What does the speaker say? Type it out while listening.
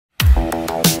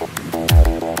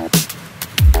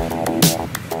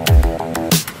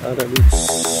ada di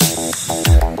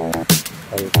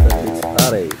Alkan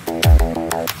di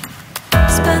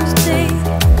Spend a day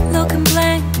looking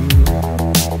blank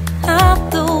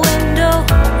out the window,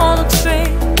 all looks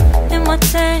great in my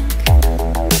tank.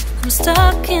 I'm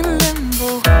stuck in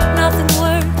limbo, nothing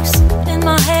works in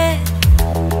my head.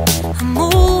 I'm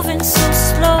moving so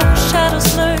slow,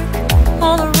 shadows lurk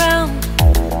all around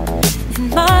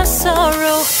in my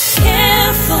sorrow.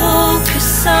 Can't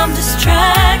focus, I'm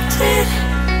distracted,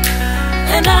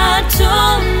 and I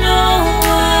don't know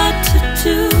what to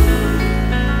do.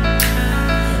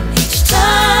 Each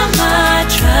time I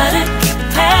try to get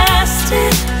past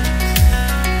it,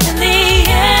 in the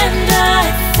end I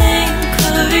think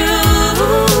of you.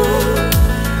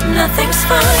 Nothing's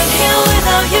fine here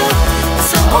without you. The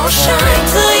sun won't shine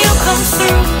till you come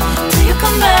through, till you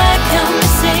come back. I'm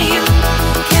missing you,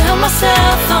 can't help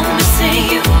myself, I'm missing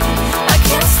you. I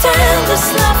can't stand this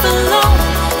life alone,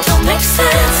 don't make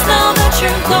sense now that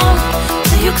you're gone.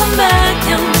 Till you come back,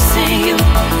 I'm missing you,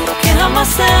 can't help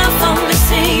myself, I'm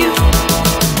missing you.